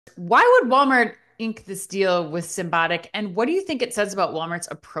Why would Walmart ink this deal with Symbotic? And what do you think it says about Walmart's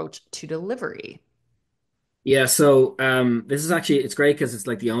approach to delivery? Yeah, so this is actually it's great because it's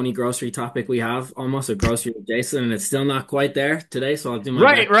like the only grocery topic we have, almost a grocery adjacent, and it's still not quite there today. So I'll do my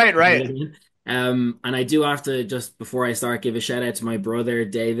Right, best. right, right. And I do have to just before I start give a shout out to my brother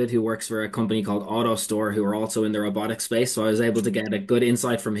David, who works for a company called Auto Store, who are also in the robotics space. So I was able to get a good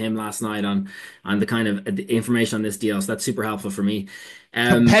insight from him last night on the kind of the information on this deal. So that's super helpful for me.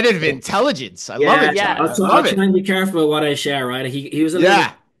 Um, Competitive intelligence. I love yeah, it, Sean. I I'll love try it. and be careful with what I share, right? He was a little bit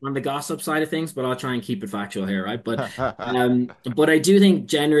Yeah. on the gossip side of things, but I'll try and keep it factual here, right? But I do think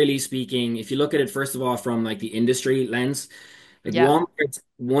generally speaking, if you look at it first of all from like the industry lens, like Yeah. Walmart,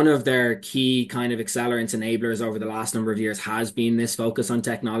 one of their key kind of accelerants enablers over the last number of years has been this focus on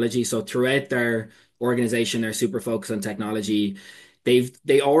technology. So throughout their organization, they're super focused on technology.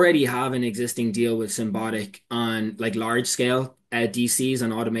 They already have an existing deal with Symbotic on like large scale DCs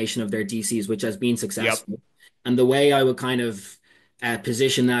and automation of their DCs, which has been Yep. successful. And the way I would kind of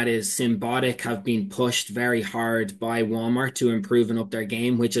position that is Symbotic have been pushed very hard by Walmart to improving up their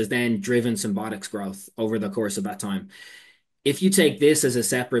game, which has then driven Symbotic's growth over the course of that time. If you take this as a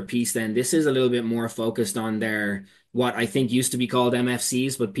separate piece, then this is a little bit more focused on their what I think used to be called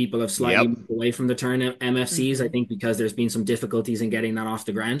MFCs, but people have slightly Yep. moved away from the term MFCs, I Hmm. think, because there's been some difficulties in getting that off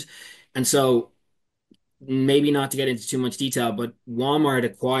the ground. And so maybe not to get into too much detail, but Walmart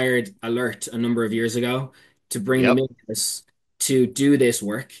acquired Alert a number of years ago to bring them Yep. in-house to do this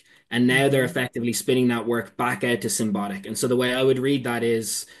work. And now they're Hmm. effectively spinning that work back out to Symbotic. And so the way I would read that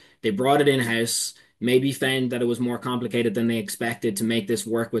is they brought it in-house, maybe found that it was more complicated than they expected to make this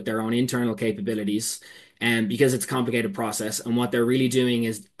work with their own internal capabilities. And because it's a complicated process, and what they're really doing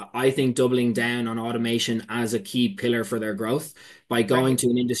is, I think, doubling down on automation as a key pillar for their growth by going Right. to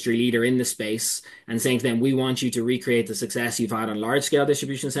an industry leader in the space and saying to them, we want you to recreate the success you've had on large scale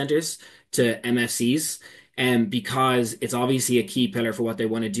distribution centers to MFCs. And because it's obviously a key pillar for what they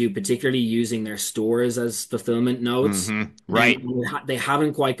want to do, particularly using their stores as fulfillment nodes. Right. They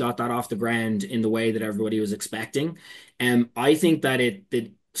haven't quite got that off the ground in the way that everybody was expecting. And I think that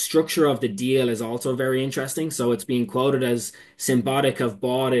the structure of the deal is also very interesting. So it's being quoted as Symbotic have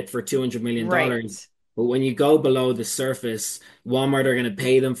bought it for $200 million. Right. But when you go below the surface, Walmart are going to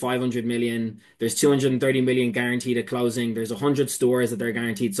pay them 500 million. There's 230 million guaranteed at closing. There's 100 stores that they're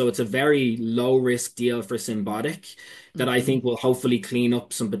guaranteed. So it's a very low risk deal for Symbotic that I Hmm. think will hopefully clean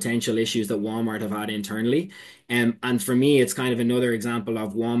up some potential issues that Walmart have had internally. And for me, it's kind of another example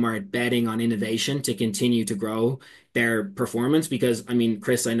of Walmart betting on innovation to continue to grow their performance. Because, I mean,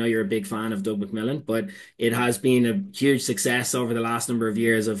 Chris, I know you're a big fan of Doug McMillan, but it has been a huge success over the last number of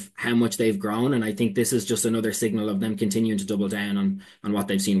years of how much they've grown. And I think this is just another signal of them continuing to double down on what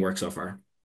they've seen work so far.